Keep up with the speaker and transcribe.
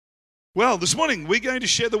Well, this morning we're going to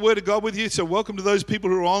share the Word of God with you. So welcome to those people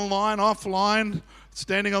who are online, offline,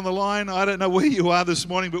 standing on the line. I don't know where you are this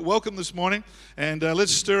morning, but welcome this morning. And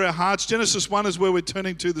let's stir our hearts. Genesis 1 is where we're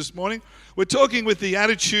turning to this morning. We're talking with the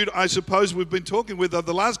attitude, I suppose, we've been talking with over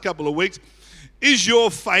the last couple of weeks. Is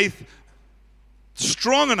your faith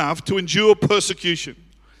strong enough to endure persecution?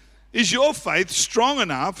 Is your faith strong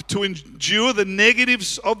enough to endure the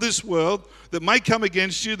negatives of this world that may come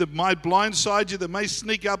against you, that might blindside you, that may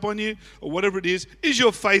sneak up on you, or whatever it is? Is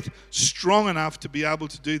your faith strong enough to be able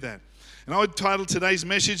to do that? And I would title today's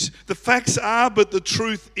message, The Facts Are, But the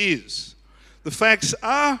Truth Is. The facts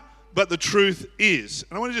are, but the truth is.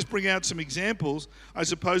 And I want to just bring out some examples, I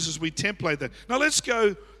suppose, as we template that. Now let's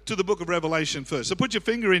go to the book of Revelation first. So put your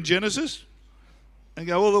finger in Genesis and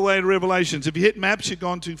go all the way to Revelations. If you hit maps, you've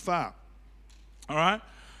gone too far. All right?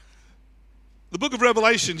 The book of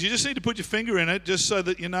Revelations, you just need to put your finger in it just so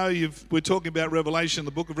that you know we're talking about Revelation,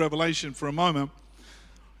 the book of Revelation for a moment.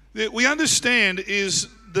 That we understand is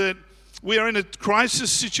that we are in a crisis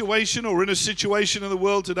situation or in a situation in the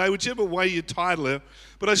world today, whichever way you title it.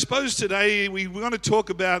 But I suppose today we want to talk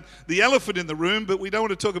about the elephant in the room, but we don't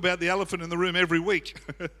want to talk about the elephant in the room every week,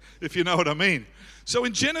 if you know what I mean. So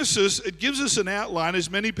in Genesis, it gives us an outline as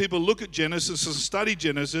many people look at Genesis and study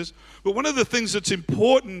Genesis. But one of the things that's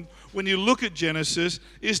important when you look at Genesis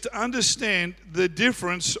is to understand the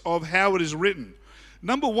difference of how it is written.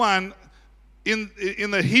 Number one, in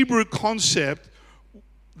the Hebrew concept,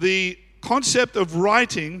 the concept of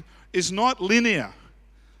writing is not linear.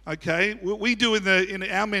 Okay? What we do in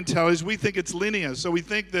our mentalities, we think it's linear. So we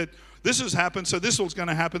think that this has happened, so this was going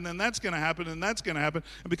to happen, then that's going to happen, and that's going to happen.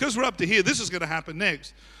 And because we're up to here, this is going to happen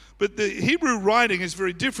next. But the Hebrew writing is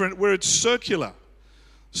very different where it's circular.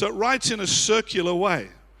 So it writes in a circular way.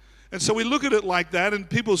 And so we look at it like that, and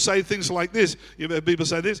people say things like this. You've heard people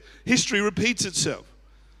say this, history repeats itself.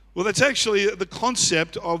 Well, that's actually the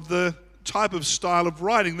concept of the type of style of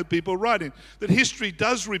writing that people are writing, that history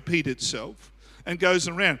does repeat itself and goes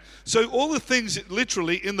around. So all the things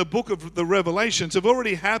literally in the book of the Revelations have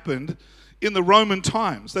already happened in the Roman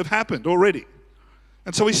times. They've happened already.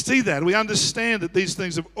 And so we see that. We understand that these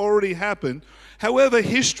things have already happened. However,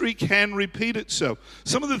 history can repeat itself.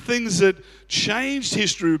 Some of the things that changed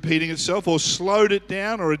history repeating itself or slowed it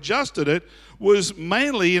down or adjusted it was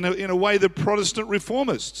mainly in a way the Protestant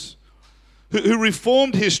reformists who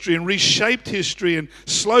reformed history and reshaped history and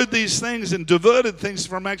slowed these things and diverted things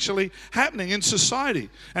from actually happening in society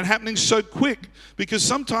and happening so quick, because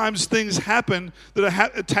sometimes things happen that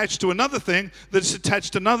are attached to another thing that's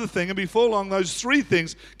attached to another thing, and before long those three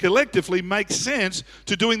things collectively make sense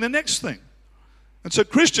to doing the next thing. And so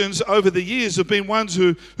Christians over the years have been ones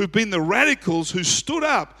who've been the radicals who stood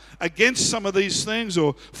up against some of these things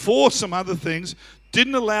or for some other things,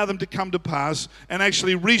 didn't allow them to come to pass, and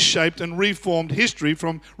actually reshaped and reformed history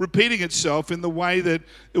from repeating itself in the way that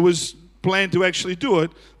it was planned to actually do it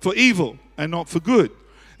for evil and not for good.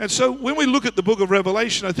 And so when we look at the book of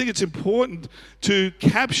Revelation, I think it's important to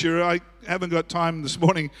capture, I haven't got time this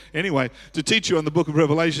morning anyway to teach you on the book of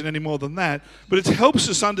Revelation any more than that, but it helps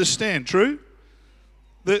us understand, true?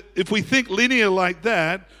 That if we think linear like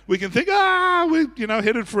that, we can think, we're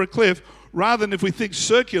headed for a cliff. Rather than if we think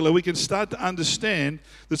circular, we can start to understand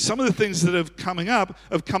that some of the things that have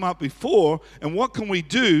come up before, and what can we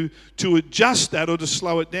do to adjust that or to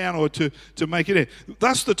slow it down or to make it in.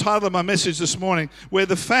 That's the title of my message this morning, where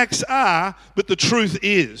the facts are, but the truth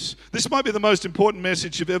is. This might be the most important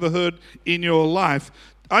message you've ever heard in your life.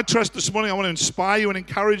 I trust this morning I want to inspire you and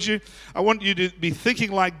encourage you. I want you to be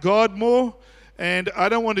thinking like God more. And I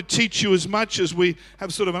don't want to teach you as much as we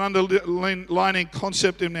have sort of an underlining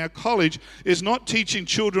concept in our college, is not teaching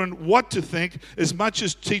children what to think as much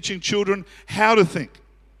as teaching children how to think.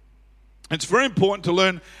 It's very important to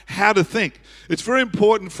learn how to think. It's very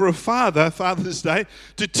important for a Father's Day,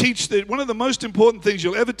 to teach that one of the most important things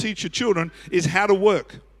you'll ever teach your children is how to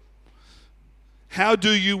work. How do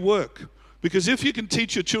you work? Because if you can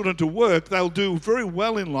teach your children to work, they'll do very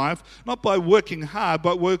well in life, not by working hard,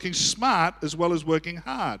 but working smart as well as working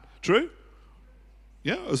hard. True?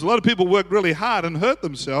 Yeah, there's a lot of people who work really hard and hurt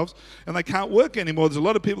themselves, and they can't work anymore. There's a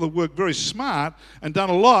lot of people who work very smart and done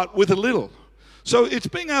a lot with a little. So it's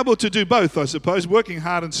being able to do both, I suppose. Working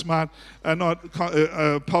hard and smart are not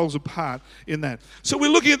poles apart in that. So we're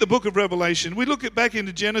looking at the book of Revelation. We look back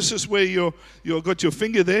into Genesis where you've got your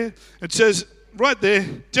finger there. It says, right there,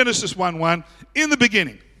 Genesis 1:1, in the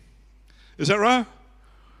beginning. Is that right?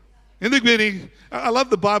 In the beginning. I love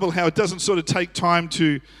the Bible, how it doesn't sort of take time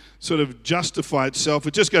to sort of justify itself.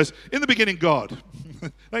 It just goes, in the beginning, God.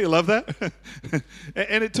 Don't you love that?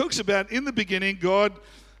 And it talks about, in the beginning, God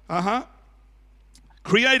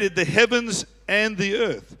created the heavens and the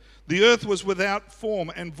earth. The earth was without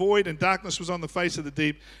form and void, and darkness was on the face of the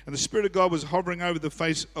deep, and the Spirit of God was hovering over the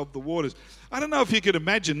face of the waters. I don't know if you could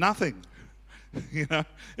imagine nothing. You know,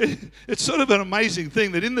 it's sort of an amazing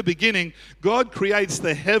thing that in the beginning, God creates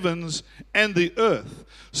the heavens and the earth.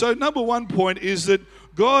 So number one point is that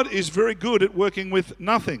God is very good at working with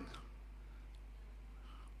nothing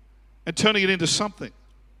and turning it into something.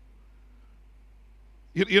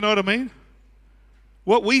 You know what I mean?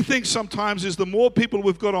 What we think sometimes is the more people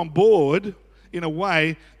we've got on board, in a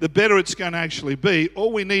way, the better it's going to actually be.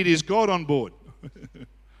 All we need is God on board.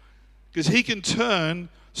 Because He can turn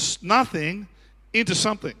nothing into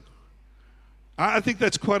something. I think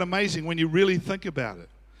that's quite amazing when you really think about it.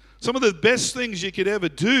 Some of the best things you could ever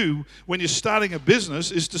do when you're starting a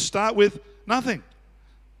business is to start with nothing.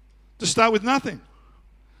 To start with nothing.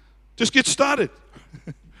 Just get started.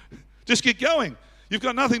 Just get going. You've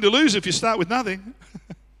got nothing to lose if you start with nothing.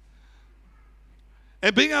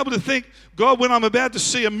 And being able to think, God, when I'm about to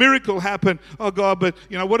see a miracle happen, oh God, but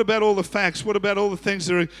what about all the facts? What about all the things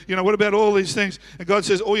that are, what about all these things? And God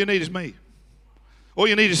says, all you need is me. All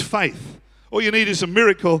you need is faith. All you need is a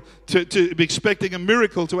miracle to be expecting a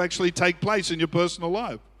miracle to actually take place in your personal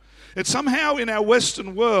life. And somehow in our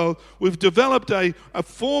Western world, we've developed a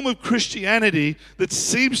form of Christianity that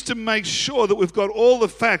seems to make sure that we've got all the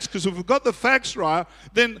facts, because if we've got the facts right,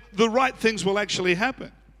 then the right things will actually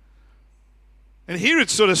happen. And here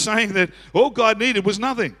it's sort of saying that all God needed was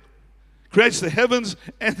nothing. Creates the heavens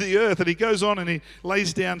and the earth. And He goes on and He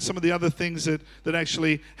lays down some of the other things that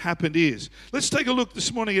actually happened is. Let's take a look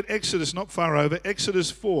this morning at Exodus, not far over, Exodus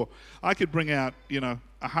 4. I could bring out,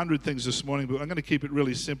 100 things this morning, but I'm going to keep it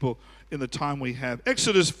really simple in the time we have.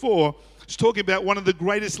 Exodus 4 is talking about one of the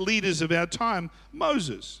greatest leaders of our time,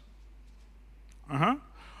 Moses.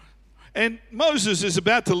 And Moses is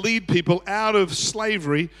about to lead people out of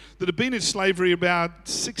slavery that have been in slavery about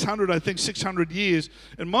 600 years.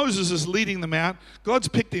 And Moses is leading them out. God's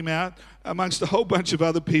picked him out amongst a whole bunch of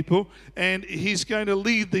other people, and he's going to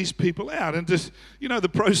lead these people out. And just, the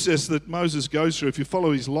process that Moses goes through, if you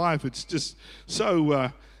follow his life, it's just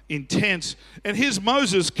so intense. And here's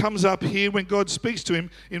Moses comes up here when God speaks to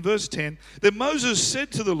him in verse 10. Then Moses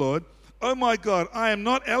said to the Lord, "Oh my God, I am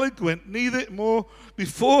not eloquent, neither more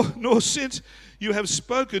before nor since you have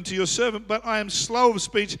spoken to your servant, but I am slow of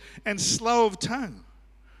speech and slow of tongue."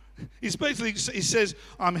 He says,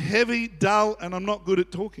 I'm heavy, dull, and I'm not good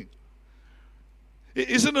at talking.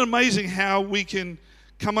 Isn't it amazing how we can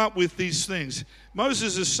come up with these things?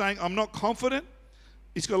 Moses is saying, I'm not confident.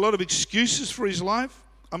 He's got a lot of excuses for his life.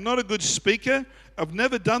 I'm not a good speaker. I've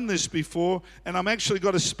never done this before, and I'm actually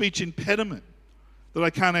got a speech impediment that I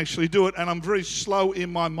can't actually do it, and I'm very slow in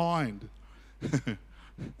my mind.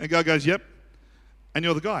 And God goes, yep, and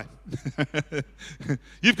you're the guy.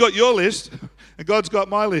 You've got your list, and God's got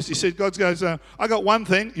my list. He said, God goes, I got one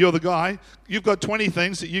thing, you're the guy. You've got 20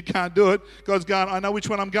 things that you can't do it. God's going, I know which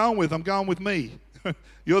one I'm going with. I'm going with me.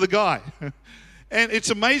 You're the guy. And it's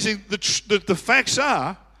amazing, the facts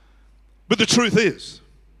are, but the truth is.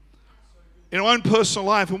 In our own personal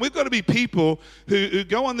life. And we've got to be people who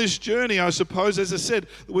go on this journey, I suppose, as I said,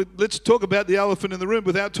 let's talk about the elephant in the room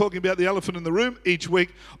without talking about the elephant in the room each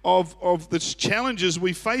week of the challenges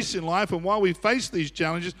we face in life and why we face these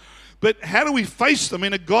challenges. But how do we face them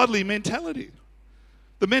in a godly mentality?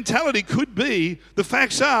 The mentality could be, the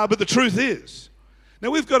facts are, but the truth is. Now,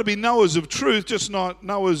 we've got to be knowers of truth, just not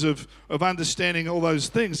knowers of understanding all those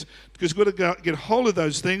things, because we've got to get hold of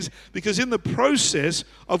those things, because in the process,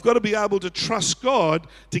 I've got to be able to trust God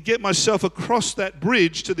to get myself across that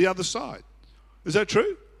bridge to the other side. Is that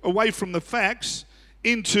true? Away from the facts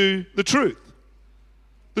into the truth.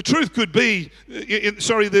 The truth could be,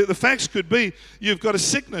 the facts could be, you've got a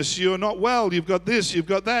sickness, you're not well, you've got this, you've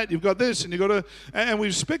got that, you've got this, and you've got to, and we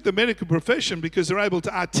respect the medical profession because they're able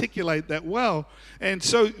to articulate that well. And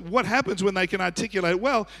so what happens when they can articulate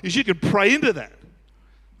well is you can pray into that.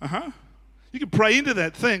 You can pray into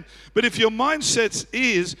that thing. But if your mindset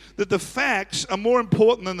is that the facts are more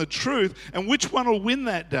important than the truth, and which one will win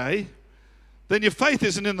that day, then your faith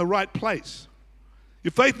isn't in the right place.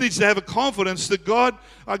 Your faith needs to have a confidence that God,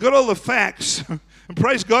 I got all the facts, and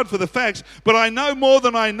praise God for the facts, but I know more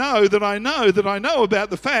than I know that I know about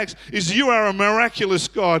the facts is you are a miraculous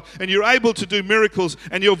God, and you're able to do miracles,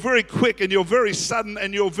 and you're very quick, and you're very sudden,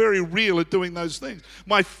 and you're very real at doing those things.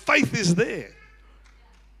 My faith is there.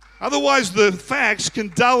 Otherwise, the facts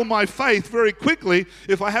can dull my faith very quickly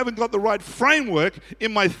if I haven't got the right framework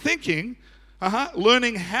in my thinking,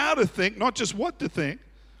 learning how to think, not just what to think,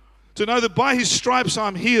 To know that by his stripes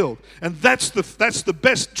I'm healed. And that's the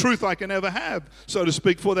best truth I can ever have, so to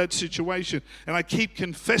speak, for that situation. And I keep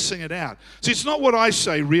confessing it out. See, it's not what I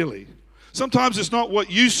say, really. Sometimes it's not what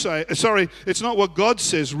you say. It's not what God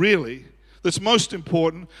says, really, that's most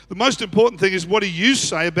important. The most important thing is, what do you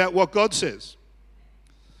say about what God says?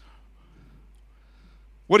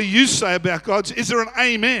 What do you say about God? Is there an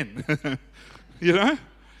amen? You know?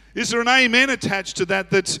 Is there an amen attached to that?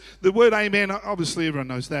 That's the word amen, obviously everyone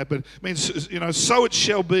knows that, but it means, so it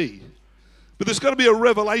shall be. But there's got to be a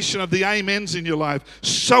revelation of the amens in your life.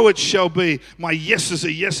 So it shall be. My yeses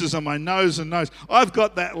are yeses and my noes are noes. I've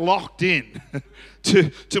got that locked in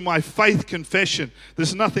to my faith confession.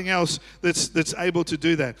 There's nothing else that's able to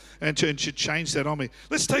do that and should change that on me.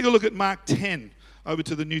 Let's take a look at Mark 10, over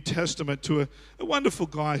to the New Testament, to a wonderful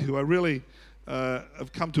guy who I really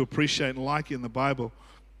have come to appreciate and like in the Bible.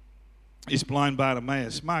 Is blind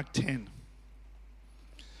Bartimaeus. Mark 10.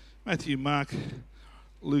 Matthew, Mark,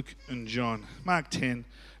 Luke, and John. Mark 10,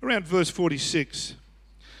 around verse 46.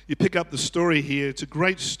 You pick up the story here. It's a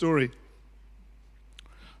great story.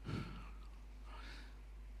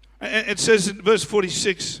 And it says in verse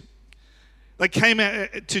 46, they came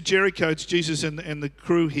out to Jericho. It's Jesus and the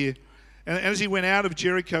crew here. And as he went out of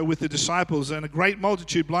Jericho with the disciples, and a great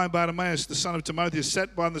multitude, blind Bartimaeus, the son of Timotheus,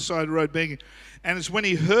 sat by the side of the road begging. And it's when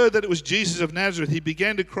he heard that it was Jesus of Nazareth, he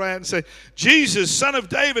began to cry out and say, Jesus, son of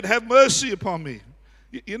David, have mercy upon me.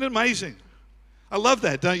 Isn't it amazing? I love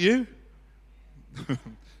that, don't you?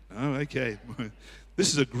 Oh, okay.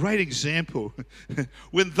 This is a great example.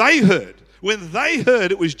 When they heard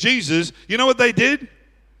it was Jesus, you know what they did?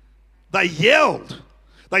 They yelled.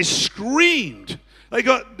 They screamed. They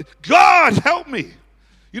got, God, help me.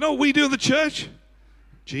 You know what we do in the church?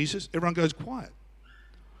 Jesus, everyone goes quiet.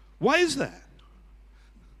 Why is that?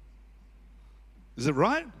 Is it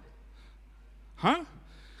right? Huh?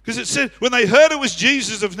 Because it said, when they heard it was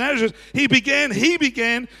Jesus of Nazareth, he began,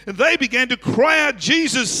 and they began to cry out,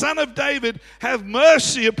 Jesus, son of David, have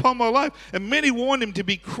mercy upon my life. And many warned him to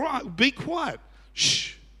be quiet.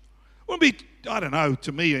 Shh. I don't know,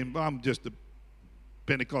 to me, I'm just a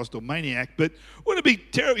Pentecostal maniac, but wouldn't it be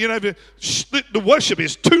terrible, the worship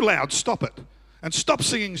is too loud, stop it. And stop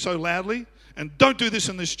singing so loudly, and don't do this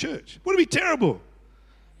in this church. Wouldn't it be terrible?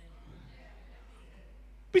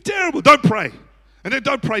 Be terrible. Don't pray. And then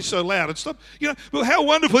don't pray so loud and stop. Well, how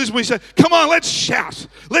wonderful is it when we say, come on, let's shout,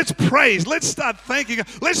 let's praise, let's start thanking,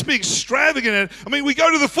 let's be extravagant. I mean, we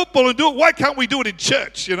go to the football and do it. Why can't we do it in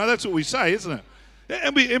church? That's what we say, isn't it?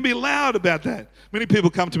 And be loud about that. Many people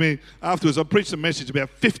come to me afterwards. I preached a message about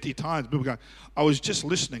 50 times. People go, I was just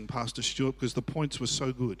listening, Pastor Stewart, because the points were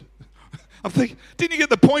so good. I'm thinking, didn't you get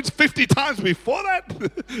the points 50 times before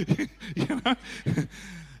that?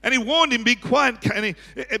 And he warned him, be quiet.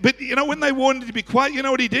 But when they warned him to be quiet, you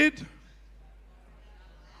know what he did?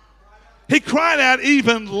 He cried out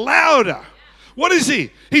even louder. What is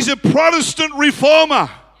he? He's a Protestant reformer.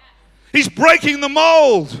 He's breaking the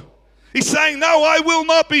mold. He's saying, no, I will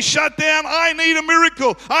not be shut down. I need a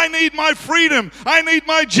miracle. I need my freedom. I need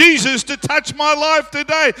my Jesus to touch my life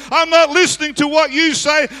today. I'm not listening to what you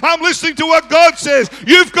say. I'm listening to what God says.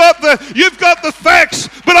 You've got the facts,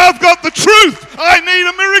 but I've got the truth. I need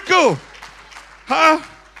a miracle. Huh?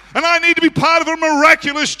 And I need to be part of a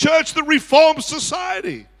miraculous church that reforms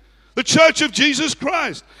society. The Church of Jesus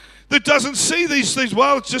Christ. That doesn't see these things.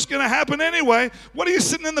 Well, it's just going to happen anyway. What are you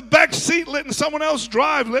sitting in the back seat letting someone else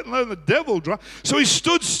drive, let alone the devil drive? So he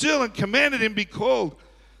stood still and commanded him be called.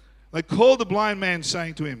 They called the blind man,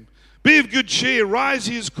 saying to him, be of good cheer, rise,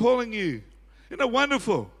 he is calling you. Isn't it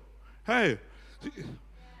wonderful? Hey,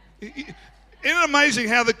 isn't it amazing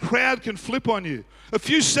how the crowd can flip on you? A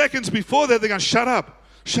few seconds before that, they're going, shut up,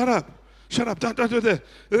 shut up. Shut up, don't do that.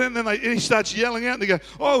 And then he starts yelling out and they go,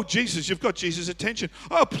 oh, Jesus, you've got Jesus' attention.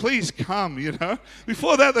 Oh, please come,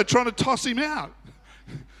 Before that, they're trying to toss him out.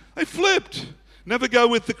 They flipped. Never go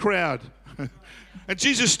with the crowd. And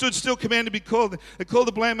Jesus stood still, commanded to be called. They called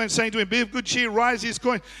the blind man, saying to him, be of good cheer, rise, he is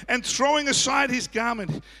calling. And throwing aside his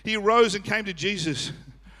garment, he arose and came to Jesus.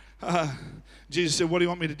 Jesus said, what do you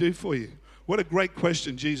want me to do for you? What a great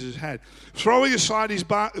question Jesus had. Throwing aside his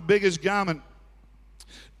beggar's garment.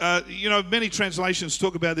 Many translations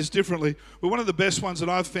talk about this differently, but one of the best ones that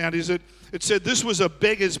I've found is that it said this was a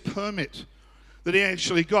beggar's permit that he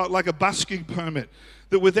actually got, like a busking permit,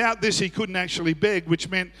 that without this he couldn't actually beg, which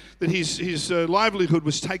meant that his livelihood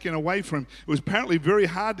was taken away from him. It was apparently very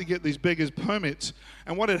hard to get these beggars' permits,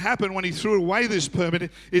 and what had happened when he threw away this permit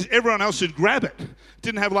is everyone else would grab it. It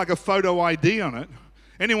didn't have like a photo ID on it.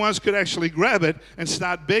 Anyone else could actually grab it and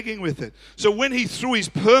start begging with it. So when he threw his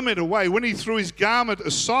permit away, when he threw his garment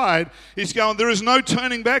aside, he's going, there is no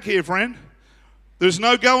turning back here, friend. There's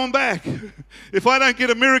no going back. If I don't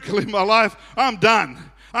get a miracle in my life, I'm done.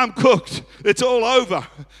 I'm cooked. It's all over,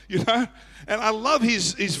 you know. And I love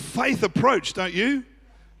his faith approach, don't you?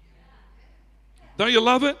 Don't you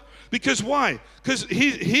love it? Because why? Because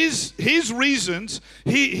his reasons,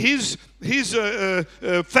 his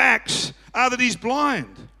facts are that he's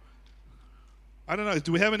blind. I don't know.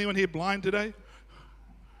 Do we have anyone here blind today?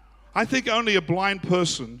 I think only a blind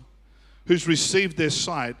person who's received their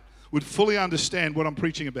sight would fully understand what I'm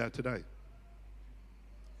preaching about today.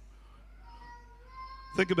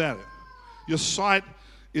 Think about it. Your sight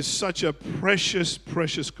is such a precious,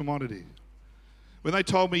 precious commodity. When they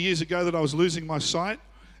told me years ago that I was losing my sight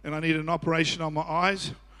and I needed an operation on my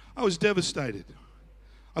eyes, I was devastated.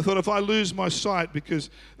 I thought if I lose my sight because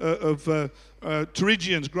of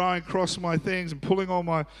pterygians growing across my things and pulling all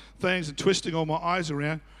my things and twisting all my eyes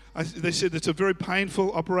around, they said it's a very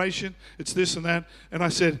painful operation. It's this and that. And I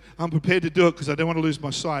said, I'm prepared to do it because I don't want to lose my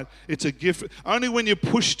sight. It's a gift. Only when you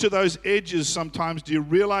push to those edges sometimes do you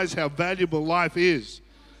realize how valuable life is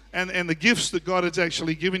and the gifts that God has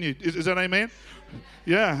actually given you. Is that amen?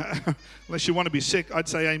 Yeah. Unless you want to be sick, I'd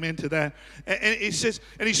say amen to that. And he says,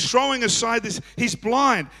 and he's throwing aside this. He's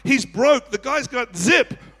blind. He's broke. The guy's got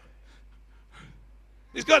zip.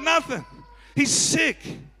 He's got nothing. He's sick.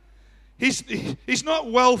 He's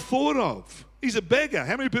not well thought of. He's a beggar.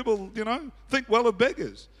 How many people, think well of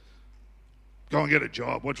beggars? Go and get a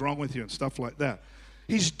job. What's wrong with you? And stuff like that.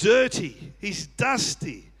 He's dirty. He's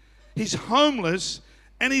dusty. He's homeless.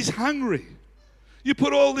 And he's hungry. You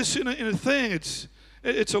put all this in a thing.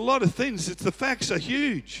 It's a lot of things. The facts are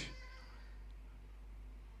huge.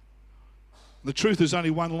 The truth is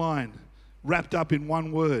only one line, wrapped up in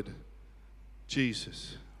one word.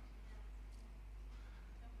 Jesus.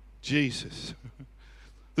 Jesus.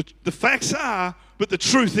 The facts are, but the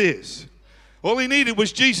truth is. All he needed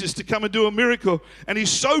was Jesus to come and do a miracle. And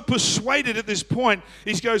he's so persuaded at this point,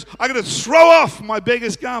 he goes, I'm going to throw off my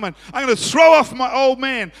beggar's garment. I'm going to throw off my old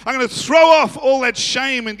man. I'm going to throw off all that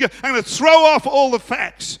shame. I'm going to throw off all the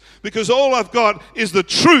facts because all I've got is the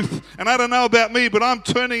truth. And I don't know about me, but I'm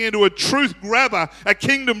turning into a truth grabber, a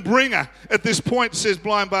kingdom bringer at this point, says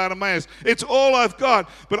blind Bartimaeus. It's all I've got.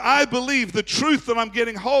 But I believe the truth that I'm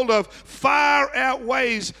getting hold of far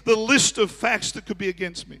outweighs the list of facts that could be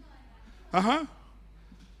against me. And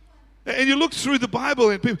you look through the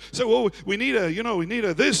Bible and people say, well, we need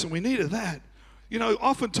a this and we need a that.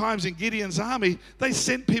 Oftentimes in Gideon's army, they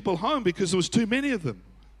sent people home because there was too many of them.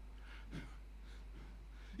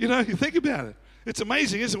 You think about it. It's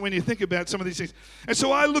amazing, isn't it, when you think about some of these things. And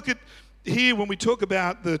so I look at here when we talk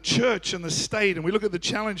about the church and the state and we look at the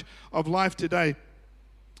challenge of life today.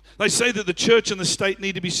 They say that the church and the state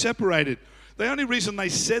need to be separated. The only reason they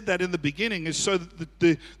said that in the beginning is so that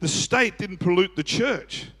the state didn't pollute the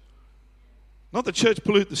church. Not the church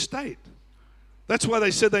pollute the state. That's why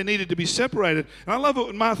they said they needed to be separated. And I love it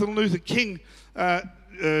when Martin Luther King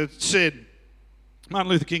said, Martin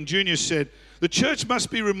Luther King Jr. said, the church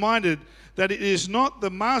must be reminded that it is not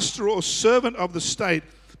the master or servant of the state,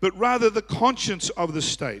 but rather the conscience of the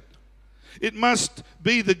state. It must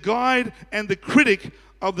be the guide and the critic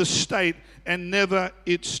of the state and never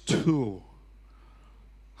its tool.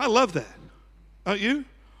 I love that. Don't you?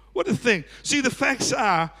 What a thing. See, the facts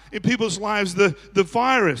are in people's lives, the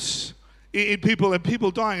virus in people and people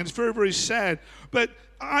dying. And it's very, very sad. But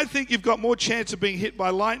I think you've got more chance of being hit by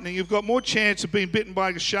lightning. You've got more chance of being bitten by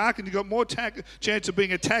a shark. And you've got more chance of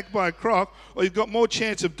being attacked by a croc. Or you've got more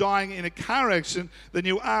chance of dying in a car accident than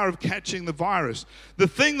you are of catching the virus. The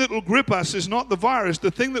thing that will grip us is not the virus. The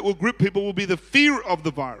thing that will grip people will be the fear of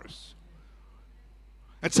the virus.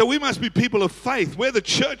 And so we must be people of faith. We're the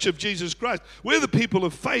church of Jesus Christ. We're the people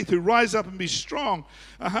of faith who rise up and be strong.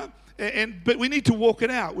 But we need to walk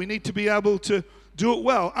it out. We need to be able to do it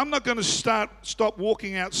well. I'm not going to stop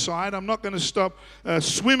walking outside. I'm not going to stop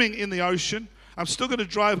swimming in the ocean. I'm still going to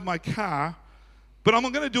drive my car. But I'm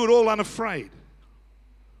going to do it all unafraid.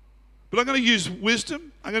 But I'm going to use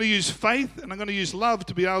wisdom, I'm going to use faith, and I'm going to use love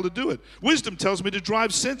to be able to do it. Wisdom tells me to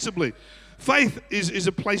drive sensibly. Faith is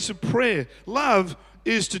a place of prayer. Love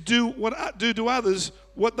is to do to others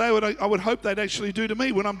what I would hope they'd actually do to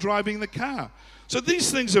me when I'm driving the car. So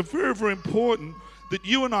these things are very, very important that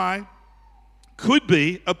you and I could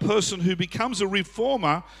be a person who becomes a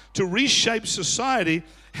reformer to reshape society.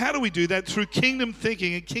 How do we do that? Through kingdom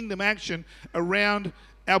thinking and kingdom action around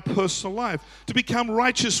our personal life. To become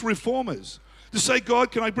righteous reformers. To say,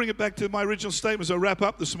 God, can I bring it back to my original statement as I wrap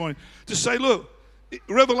up this morning? To say, look,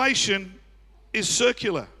 Revelation is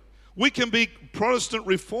circular. We can be Protestant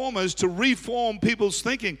reformers to reform people's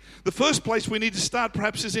thinking. The first place we need to start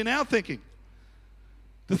perhaps is in our thinking.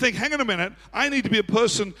 To think, hang on a minute, I need to be a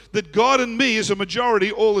person that God and me is a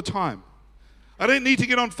majority all the time. I don't need to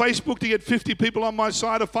get on Facebook to get 50 people on my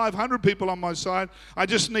side or 500 people on my side. I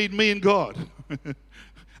just need me and God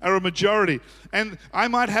are a majority. And I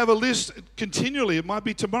might have a list continually, it might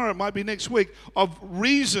be tomorrow, it might be next week, of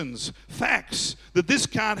reasons, facts, that this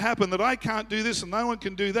can't happen, that I can't do this and no one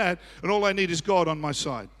can do that, and all I need is God on my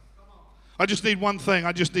side. I just need one thing,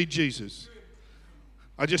 I just need Jesus.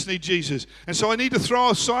 I just need Jesus. And so I need to throw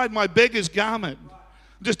aside my beggar's garment.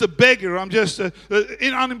 I'm just a beggar. I'm just an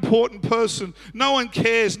unimportant person. No one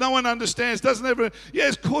cares. No one understands. Doesn't ever. Yeah,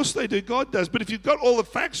 of course they do. God does. But if you've got all the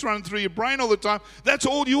facts running through your brain all the time, that's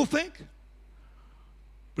all you'll think.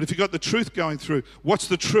 But if you've got the truth going through, what's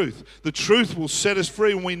the truth? The truth will set us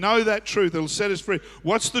free. When we know that truth, it'll set us free.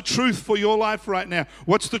 What's the truth for your life right now?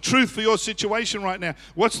 What's the truth for your situation right now?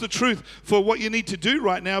 What's the truth for what you need to do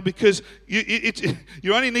right now? Because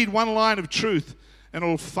you only need one line of truth, and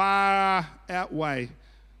it'll far outweigh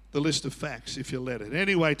the list of facts if you let it.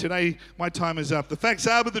 Anyway, today my time is up. The facts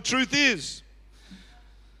are, but the truth is.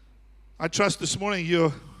 I trust this morning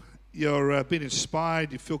you're been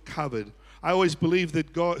inspired, you feel covered. I always believe that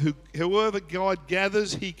whoever God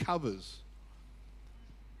gathers, He covers.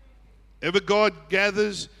 Ever God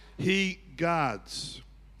gathers, He guards.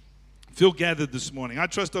 Feel gathered this morning. I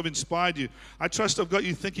trust I've inspired you. I trust I've got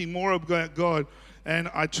you thinking more about God. And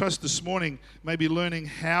I trust this morning maybe learning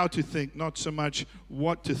how to think, not so much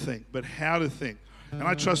what to think, but how to think. And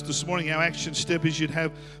I trust this morning our action step is you'd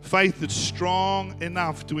have faith that's strong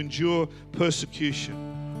enough to endure persecution.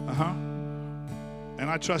 And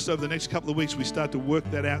I trust over the next couple of weeks we start to work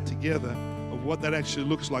that out together of what that actually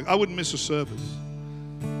looks like. I wouldn't miss a service.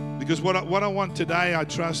 Because what I want today, I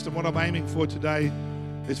trust, and what I'm aiming for today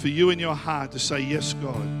is for you in your heart to say, yes,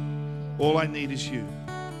 God, all I need is you.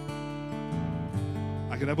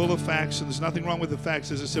 I can have all the facts, and there's nothing wrong with the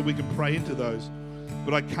facts. As I said, we can pray into those.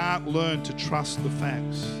 But I can't learn to trust the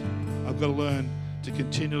facts. I've got to learn to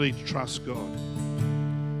continually trust God.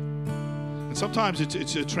 And sometimes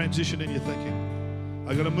it's a transition in your thinking.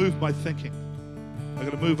 I've got to move my thinking. I've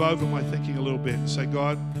got to move over my thinking a little bit and say,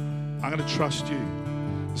 God, I'm going to trust you.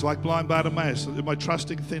 It's like blind Bartimaeus. Am I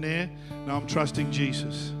trusting thin air? No, I'm trusting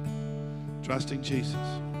Jesus. Trusting Jesus.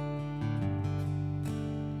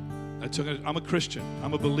 I'm a Christian.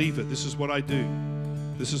 I'm a believer. This is what I do.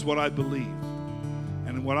 This is what I believe.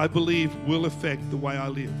 And what I believe will affect the way I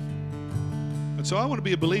live. And so I want to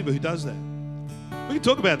be a believer who does that. We can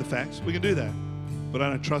talk about the facts. We can do that. But I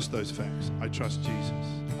don't trust those facts. I trust Jesus.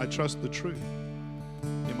 I trust the truth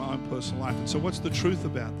in my own personal life. And so what's the truth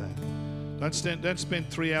about that? Don't spend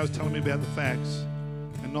 3 hours telling me about the facts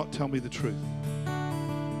and not tell me the truth.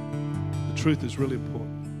 The truth is really important.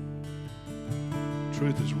 The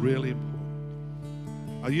truth is really important.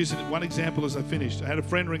 I'll use one example as I finished. I had a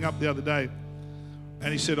friend ring up the other day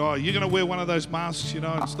and he said, oh, you're going to wear one of those masks,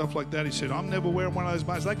 and stuff like that. He said, I'm never wearing one of those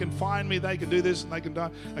masks. They can find me. They can do this and they can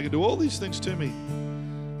do all these things to me.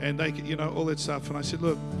 And they can, all that stuff. And I said,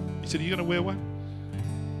 look, he said, are you going to wear one?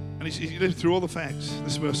 And he lived through all the facts.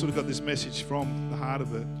 This is where I sort of got this message from the heart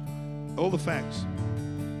of it. All the facts.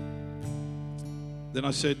 Then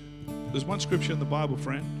I said, there's one scripture in the Bible,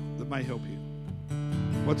 friend, that may help you.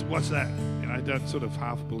 What's that? Dad sort of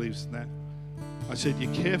half believes in that. I said, you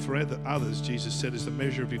care for others, Jesus said, is the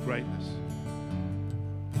measure of your greatness.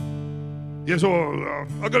 Yes,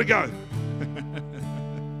 I've got to go.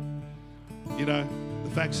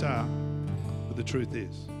 The facts are, but the truth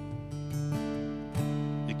is.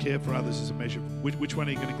 You care for others is a measure. Which one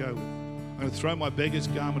are you going to go with? I'm going to throw my beggar's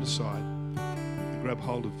garment aside and grab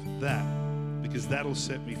hold of that, because that'll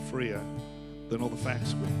set me freer than all the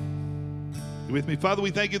facts will. You with me? Father,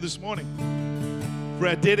 we thank you this morning for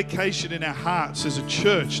our dedication in our hearts as a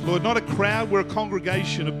church. Lord, not a crowd, we're a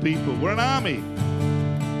congregation of people. We're an army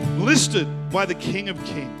listed by the King of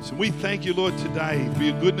Kings. And we thank you, Lord, today for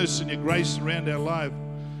your goodness and your grace around our life,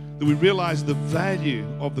 that we realize the value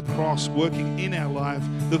of the cross working in our life,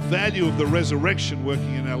 the value of the resurrection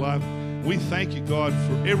working in our life. We thank you, God,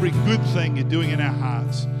 for every good thing you're doing in our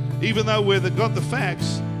hearts. Even though we've got the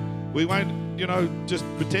facts, we won't just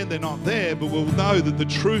pretend they're not there, but we'll know that the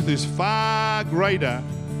truth is far greater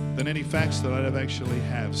than any facts that I actually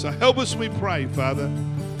have. So help us, we pray, Father,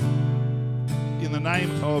 in the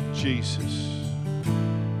name of Jesus.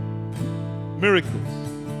 Miracles.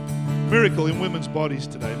 Miracle in women's bodies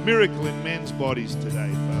today. Miracle in men's bodies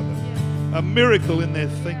today, Father. A miracle in their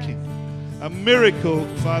thinking. A miracle,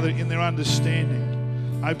 Father, in their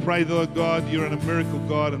understanding. I pray, Lord God, you're a miracle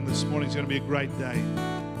God, and this morning's going to be a great day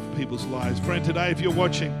for people's lives. Friend, today, if you're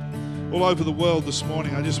watching all over the world this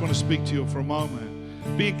morning, I just want to speak to you for a moment.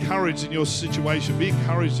 Be encouraged in your situation. Be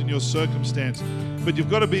encouraged in your circumstance. But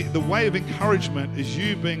you've got to be, the way of encouragement is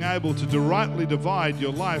you being able to rightly divide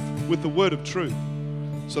your life with the word of truth.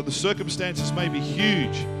 So the circumstances may be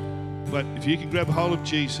huge, but if you can grab a hold of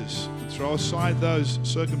Jesus and throw aside those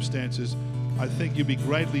circumstances, I think you'll be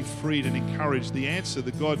greatly freed and encouraged. The answer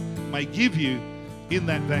that God may give you in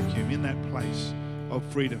that vacuum, in that place of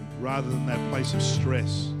freedom, rather than that place of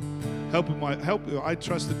stress. I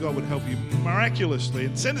trust that God would help you miraculously.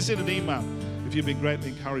 And send us in an email if you've been greatly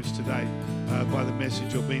encouraged today by the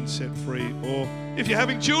message or being set free. Or if you're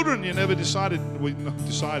having children, you never decided, well, not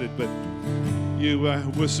decided, but you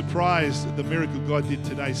were surprised at the miracle God did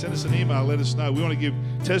today. Send us an email, let us know. We want to give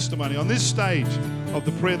testimony on this stage of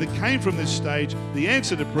the prayer that came from this stage. The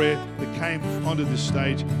answer to prayer that came onto this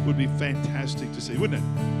stage would be fantastic to see, wouldn't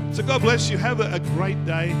it? So God bless you. Have a great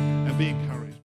day and be encouraged.